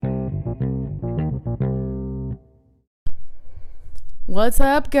What's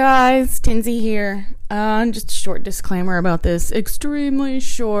up, guys? Tinsy here. Just a short disclaimer about this extremely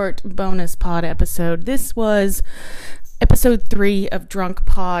short bonus pod episode. This was episode 3 of Drunk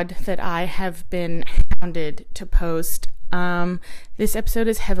Pod that I have been hounded to post. This episode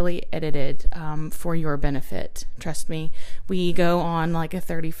is heavily edited for your benefit. Trust me. We go on like a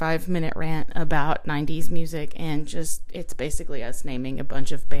 35-minute rant about 90s music, and it's basically us naming a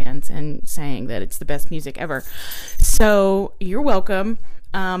bunch of bands and saying that it's the best music ever. So you're welcome.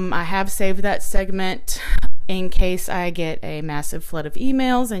 I have saved that segment in case I get a massive flood of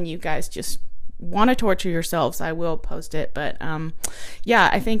emails and you guys just want to torture yourselves. I will post it, but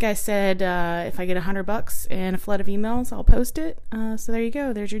yeah, I think I said if I get $100 and a flood of emails, I'll post it. So there you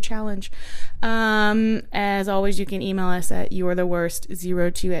go. There's your challenge. As always, you can email us at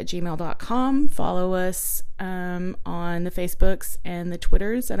you'retheworst02@gmail.com. Follow us on the Facebooks and the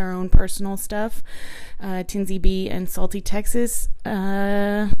Twitters and our own personal stuff. Tinsy B and Salty Texas.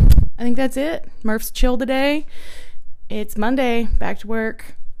 I think that's it. Murph's chill today. It's Monday. Back to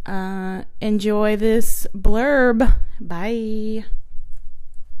work. Enjoy this blurb. Bye.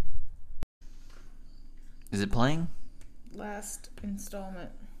 Is it playing? Last installment.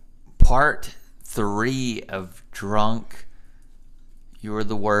 Part 3 of Drunk You're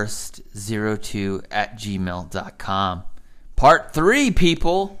the Worst 02@gmail.com. Part 3,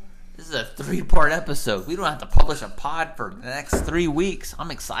 people. This is a 3-part episode. We don't have to publish a pod for the next 3 weeks.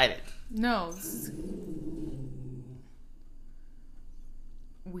 I'm excited. No. This is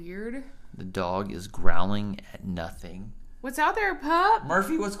weird. The dog is growling at nothing. What's out there, pup?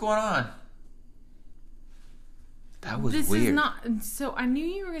 Murphy, what's going on? That was this weird. Is not. So I knew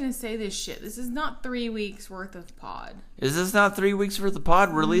you were gonna say this shit. This is not 3 weeks worth of pod. Is this not 3 weeks worth of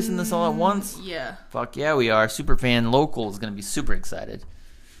pod? We're releasing this all at once? Yeah. Fuck yeah, we are. Superfan Local is going to be super excited.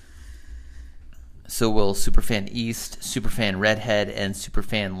 So will Superfan East, Superfan Redhead, and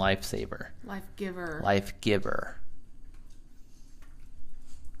Superfan Lifesaver. Life Giver.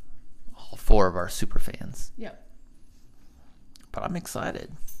 All 4 of our superfans. Yep. But I'm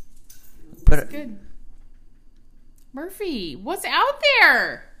excited. That's good. Murphy, what's out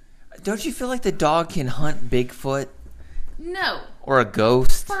there? Don't you feel like the dog can hunt Bigfoot? No. Or a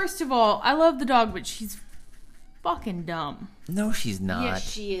ghost? First of all, I love the dog, but she's fucking dumb. No, she's not. Yes,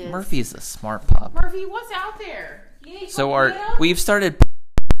 she is. Murphy is a smart pup. Murphy, what's out there? So we've started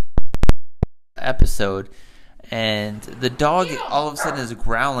episode, and the dog all of a sudden is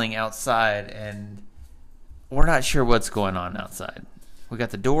growling outside, and we're not sure what's going on outside. We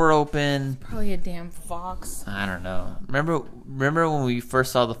got the door open. Probably a damn fox. I don't know. Remember when we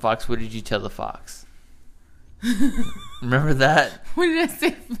first saw the fox? What did you tell the fox? Remember that? What did I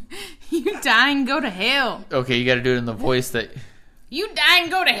say? You die and go to hell. Okay, you got to do it in the voice that. You die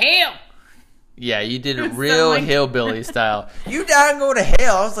and go to hell. Yeah, you did it real hillbilly style. You die and go to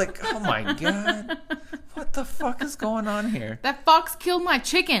hell. I was like, oh my god, what the fuck is going on here? That fox killed my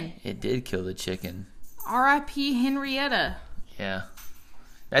chicken. It did kill the chicken. R.I.P. Henrietta. Yeah.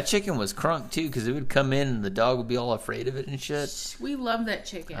 That chicken was crunk, too, because it would come in and the dog would be all afraid of it and shit. We love that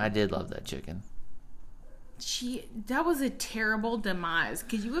chicken. I did love that chicken. That was a terrible demise.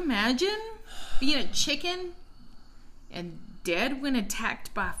 Could you imagine being a chicken and dead when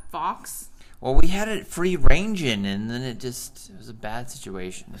attacked by a fox? Well, we had it free ranging, and then it was a bad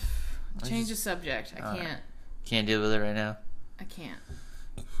situation. Change the subject. I can't. Can't deal with it right now? I can't.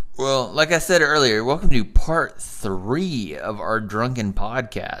 Well, like I said earlier, welcome to part 3 of our drunken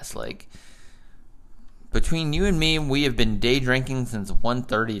podcast. Like, between you and me, we have been day drinking since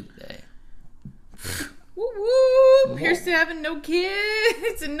 1:30 today. Woo woo! Here's to having no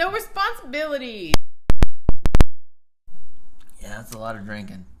kids and no responsibility. Yeah, that's a lot of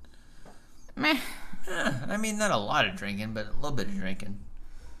drinking. Meh. I mean, not a lot of drinking, but a little bit of drinking.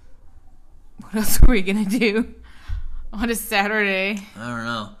 What else are we gonna do on a Saturday? I don't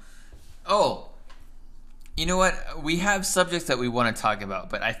know. Oh, you know what? We have subjects that we want to talk about,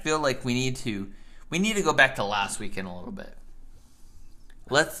 but I feel like we need to go back to last weekend a little bit.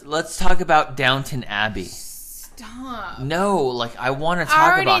 Let's talk about Downton Abbey. Stop. No, like I want to talk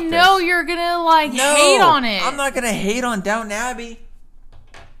about this. I already know you're gonna hate on it. I'm not gonna hate on Downton Abbey.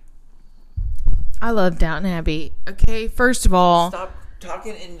 I love Downton Abbey. Okay, first of all, stop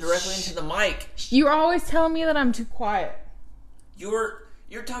talking directly into the mic. You're always telling me that I'm too quiet. You're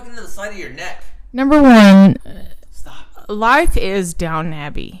talking to the side of your neck. Number 1, stop. Life is Downton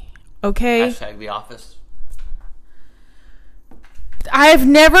Abbey. Okay? Hashtag The Office. I've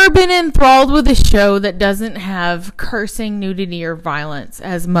never been enthralled with a show that doesn't have cursing, nudity, or violence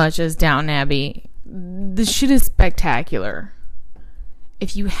as much as Downton Abbey. This shit is spectacular.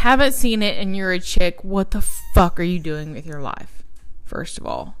 If you haven't seen it and you're a chick, what the fuck are you doing with your life? first of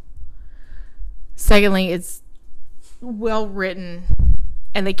all. Secondly, it's well written,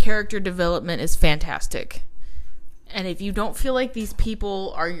 and the character development is fantastic. And if you don't feel like these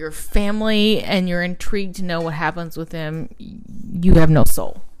people are your family and you're intrigued to know what happens with them, you have no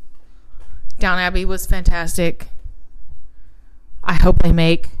soul. Downton Abbey was fantastic. I hope they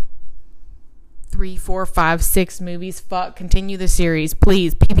make 3, 4, 5, 6 movies. Fuck, continue the series.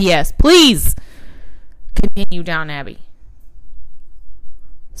 Please, PBS, please continue Downton Abbey.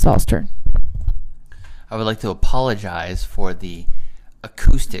 Saul's turn. I would like to apologize for the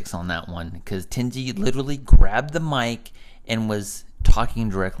acoustics on that one, because Tinsy literally grabbed the mic and was talking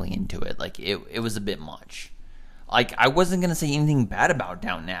directly into it. Like, it was a bit much. Like, I wasn't going to say anything bad about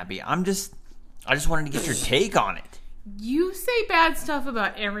Downton Abbey. I just wanted to get your take on it. You say bad stuff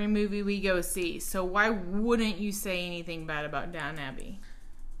about every movie we go see, so why wouldn't you say anything bad about Downton Abbey?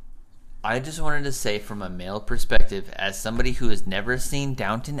 I just wanted to say, from a male perspective, as somebody who has never seen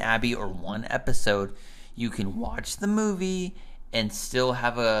Downton Abbey or one episode, you can watch the movie and still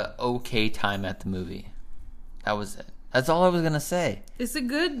have a okay time at the movie. That was it. That's all I was gonna say. It's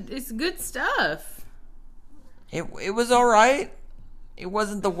good stuff. It was alright. It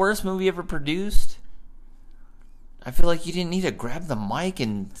wasn't the worst movie ever produced. I feel like you didn't need to grab the mic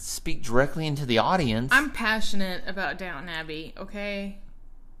and speak directly into the audience. I'm passionate about Downton Abbey, okay?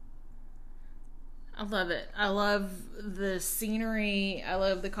 I love it. I love the scenery. I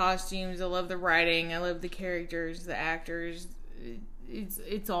love the costumes. I love the writing. I love the characters, the actors.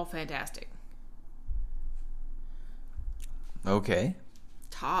 It's all fantastic. Okay.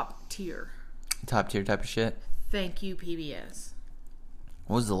 Top tier. Top tier type of shit. Thank you, PBS.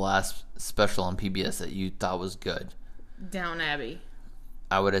 What was the last special on PBS that you thought was good? Downton Abbey.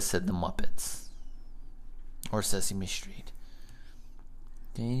 I would have said The Muppets. Or Sesame Street.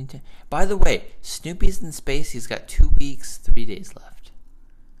 By the way, Snoopy's in space. He's got 2 weeks, 3 days left.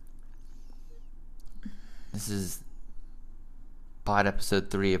 This is pod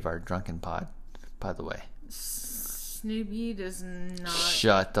episode 3 of our Drunken Pod, by the way. Snoopy does not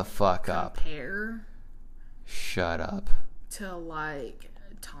Shut the fuck up. compare Shut up. to, like,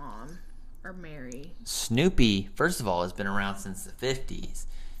 Tom or Mary. Snoopy, first of all, has been around since the 50s.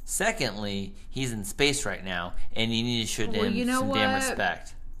 Secondly, he's in space right now, and you need to show him some damn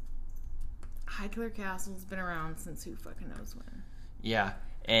respect. Highclere Castle's been around since who fucking knows when. Yeah,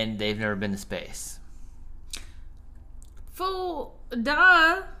 and they've never been to space. Fool,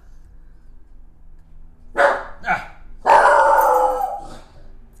 duh.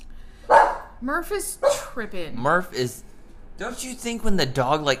 Murph is tripping. Murph is... Don't you think when the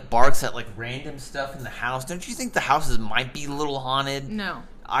dog, like, barks at, like, random stuff in the house, don't you think the houses might be a little haunted? No.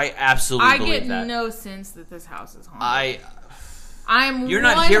 I absolutely believe that. I get no sense that this house is haunted. I'm You're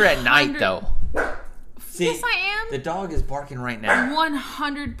not here at night, though. See, yes, I am. The dog is barking right now.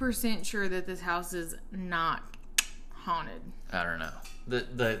 100% sure that this house is not haunted. I don't know.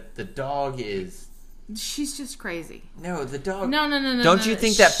 The dog is... She's just crazy. No, the dog... No. Don't you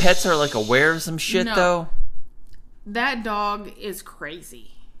think that pets are, like, aware of some shit, though? That dog is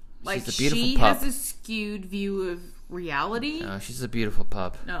crazy. Like, she's a beautiful she pup. has a skewed view of reality. No, she's a beautiful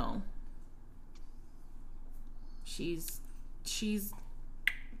pup. No. She's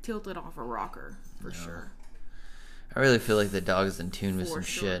tilted off a rocker, for sure. I really feel like the dog is in tune with some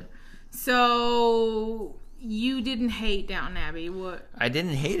sure. shit. So... You didn't hate Downton Abbey. What? I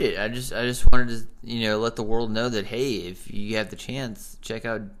didn't hate it. I just wanted to, let the world know that, hey, if you have the chance, check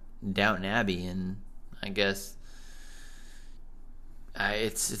out Downton Abbey. And I guess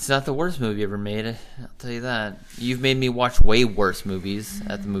it's not the worst movie ever made. I'll tell you that. You've made me watch way worse movies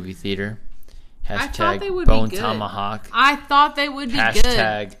at the movie theater. I thought they would Bone be good. Tomahawk. I thought they would be good.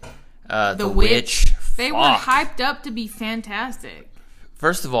 Hashtag The Witch. They were hyped up to be fantastic.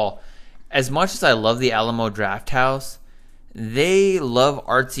 First of all, as much as I love the Alamo Drafthouse, they love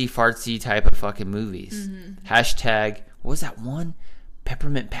artsy-fartsy type of fucking movies. Mm-hmm. Hashtag, what was that one?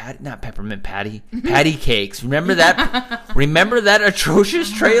 Not Peppermint Patty. Patty Cakes. Remember that? Remember that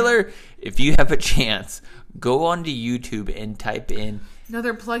atrocious trailer? If you have a chance, go onto YouTube and type in... No,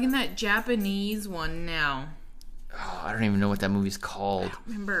 they're plugging that Japanese one now. Oh, I don't even know what that movie's called. I don't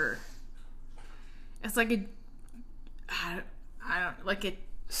remember. It's like a... I don't... Like a...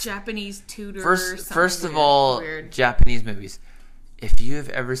 Japanese tutor. First of all, Japanese movies. If you have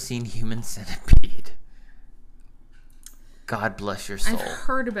ever seen Human Centipede, God bless your soul. I've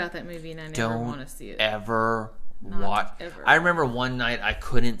heard about that movie and I never want to see it. Ever watch. Ever. I remember one night I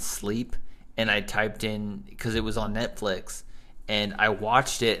couldn't sleep and I typed in, because it was on Netflix, and I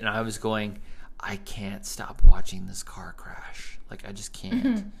watched it and I was going, I can't stop watching this car crash. Like, I just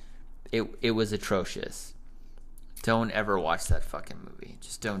can't. It was atrocious. Don't ever watch that fucking movie.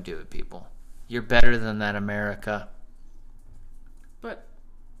 Just don't do it, people. You're better than that, America. But,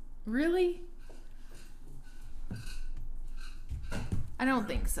 really? I don't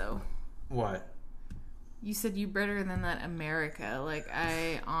think so. What? You said you better than that, America. Like,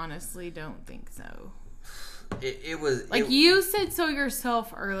 I honestly don't think so. It was... Like, you said so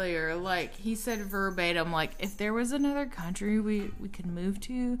yourself earlier. Like, he said verbatim, like, if there was another country we could move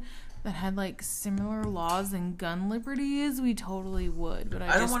to that had, like, similar laws and gun liberties, we totally would. But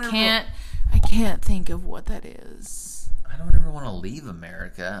I can't think of what that is. I don't ever want to leave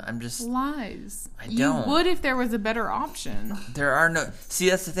America. I'm just... Lies. I don't. You would if there was a better option. There are no... See,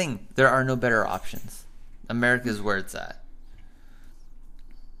 that's the thing. There are no better options. America's where it's at.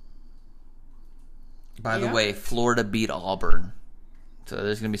 By the way, Florida beat Auburn. So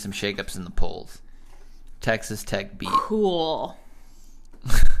there's going to be some shakeups in the polls. Texas Tech beat. Cool.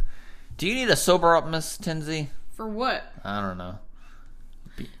 Do you need a sober up, Miss Tinsey? For what? I don't know.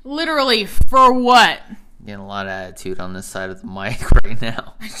 Literally, for what? Getting a lot of attitude on this side of the mic right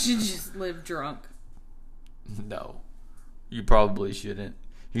now. I should just live drunk. No. You probably shouldn't.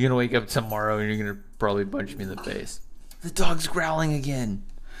 You're going to wake up tomorrow and you're going to probably punch me in the face. The dog's growling again.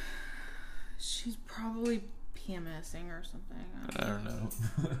 She's probably PMSing or something. I don't know.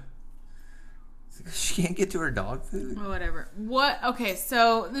 She can't get to her dog food? Oh, whatever. What? Okay,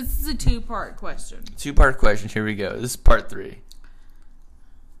 so this is a two-part question. Two-part question. Here we go. This is part 3.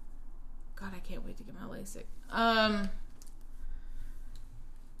 God, I can't wait to get my LASIK.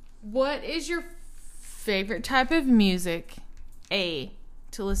 What is your favorite type of music? A,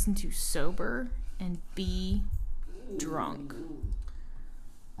 to listen to sober, and B, drunk.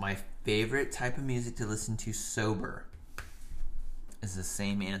 My favorite type of music to listen to sober is the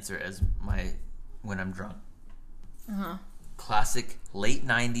same answer as my when I'm drunk. Uh-huh. Classic late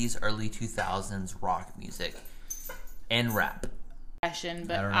 90s, early 2000s rock music and rap.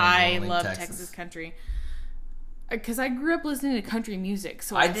 But I love Texas country. Because I grew up listening to country music.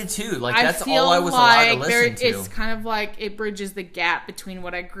 So I did too. Like, that's all I was allowed to listen to. It's kind of like it bridges the gap between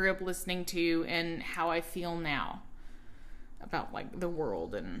what I grew up listening to and how I feel now about, like, the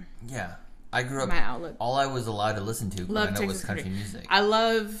world and yeah. I grew up, my outlook. all I was allowed to listen to growing up was country music. I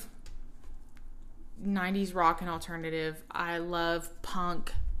love 90s rock and alternative. I love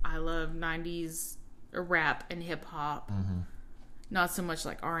punk. I love 90s rap and hip-hop. Mm-hmm. Not so much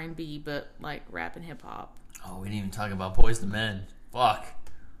like R&B, but like rap and hip-hop. Oh, we didn't even talk about Boyz II Men. Fuck.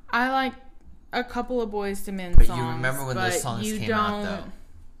 I like a couple of Boyz II Men songs. But you remember when those songs came out,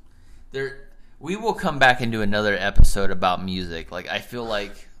 though? We will come back and do another episode about music. Like, I feel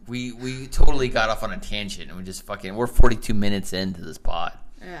like we totally got off on a tangent and we just we're 42 minutes into this pod.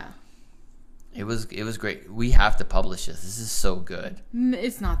 Yeah. It was great. We have to publish this. This is so good.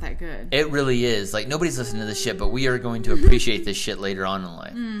 It's not that good. It really is. Like, nobody's listening to this shit, but we are going to appreciate this shit later on in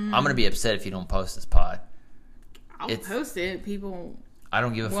life. Mm-hmm. I'm going to be upset if you don't post this pod. I'll post it. People I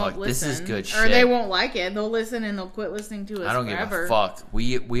don't give a fuck. Listen. This is good shit. Or they won't like it. They'll listen and they'll quit listening to us I don't forever. give a fuck.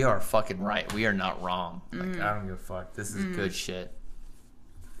 We are fucking right. We are not wrong. Like, I don't give a fuck. This is good shit.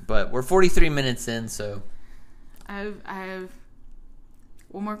 But we're 43 minutes in, so I have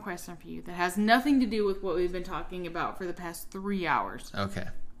one more question for you that has nothing to do with what we've been talking about for the past 3 hours. Okay.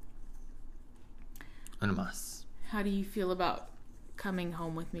 Una más. How do you feel about coming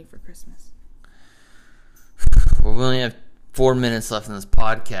home with me for Christmas? Well, we only have 4 minutes left in this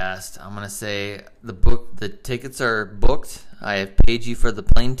podcast. I'm going to say the tickets are booked. I have paid you for the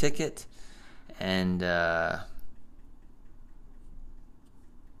plane ticket. And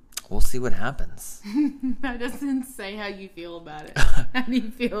we'll see what happens. That doesn't say how you feel about it. How do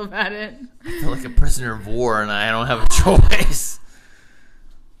you feel about it? I feel like a prisoner of war and I don't have a choice.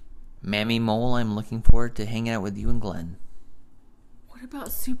 Mammy Mole, I'm looking forward to hanging out with you and Glenn. What about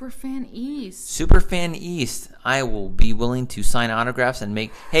Superfan East? Superfan East. I will be willing to sign autographs and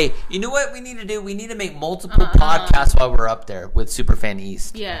make... Hey, you know what we need to do? We need to make multiple podcasts while we're up there with Superfan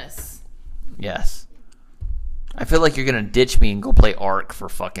East. Yes. Yes. I feel like you're going to ditch me and go play Ark for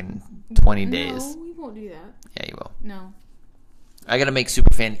fucking 20 days. No, we won't do that. Yeah, you will. No. I got to make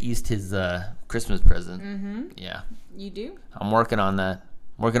Superfan East his Christmas present. Mm-hmm. Yeah. You do? I'm working on that.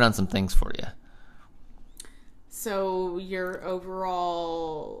 I'm working on some things for you. So you're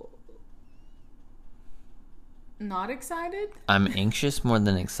overall not excited? I'm anxious more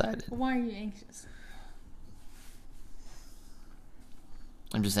than excited. Why are you anxious?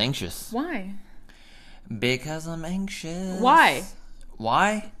 I'm just anxious. Why? Because I'm anxious. Why?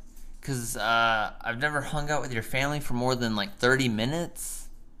 Why? Because I've never hung out with your family for more than like 30 minutes.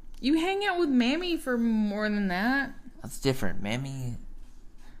 You hang out with Mammy for more than that. That's different. Mammy...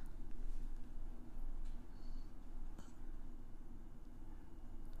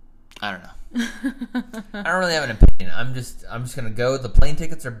 I don't know. I don't really have an opinion. I'm just gonna go. The plane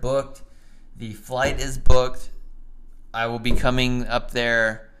tickets are booked. The flight is booked. I will be coming up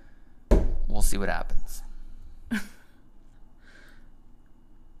there. We'll see what happens.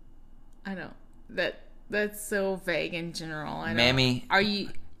 I know that's so vague in general. Mammy, are you?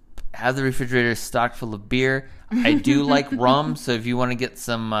 Have the refrigerator stocked full of beer. I do like rum, so if you want to get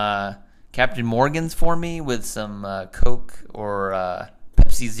some Captain Morgan's for me with some Coke or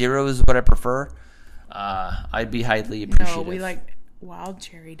Pepsi Zero is what I prefer, I'd be highly appreciative. No, we like Wild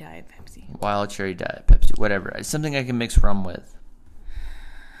Cherry Diet Pepsi. Wild Cherry Diet Pepsi, whatever. It's something I can mix rum with.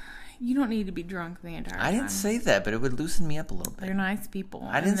 You don't need to be drunk the entire time. I didn't say that, but it would loosen me up a little bit. They're nice people.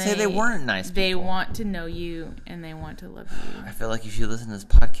 I didn't say they weren't nice people. They want to know you, and they want to love you. I feel like if you listen to this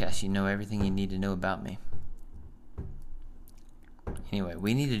podcast, you know everything you need to know about me. Anyway,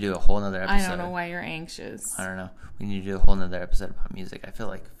 we need to do a whole nother episode. I don't know why you're anxious. I don't know. We need to do a whole nother episode about music. I feel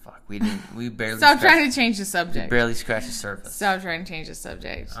like, fuck, we barely Stop trying to change the subject. We barely scratched the surface. Stop trying to change the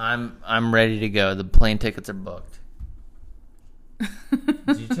subject. I'm ready to go. The plane tickets are booked.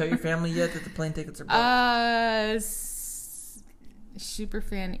 Did you tell your family yet that the plane tickets are booked?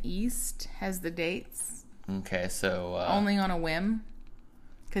 Superfan East has the dates. Okay, so... only on a whim.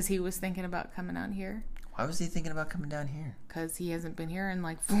 Because he was thinking about coming out here. Why was he thinking about coming down here? Because he hasn't been here in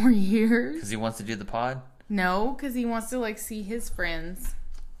like 4 years. Because he wants to do the pod? No, because he wants to like see his friends.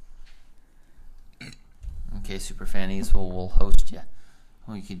 Okay, Superfan East, we'll host you.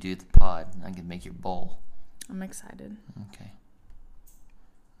 Well, you can do the pod. I can make your bowl. I'm excited. Okay.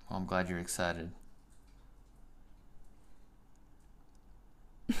 Well, I'm glad you're excited.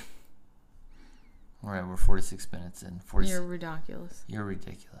 All right, we're 46 minutes in. You're ridiculous. You're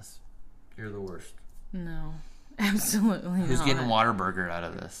ridiculous. You're the worst. No, absolutely not. Who's getting Whataburger out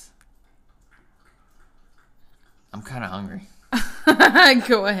of this? I'm kind of hungry.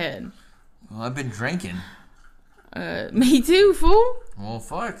 Go ahead. Well, I've been drinking. Me too, fool. Well,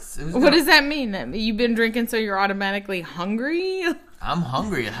 fuck. What does that mean? That you've been drinking so you're automatically hungry? I'm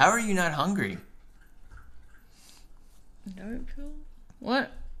hungry. How are you not hungry? Don't feel...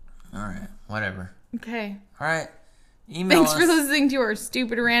 What? All right. Whatever. Okay. All right. Email Thanks us. for listening to our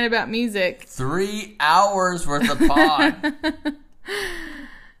stupid rant about music. 3 hours worth of pod.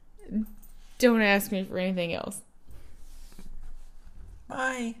 Don't ask me for anything else.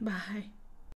 Bye. Bye.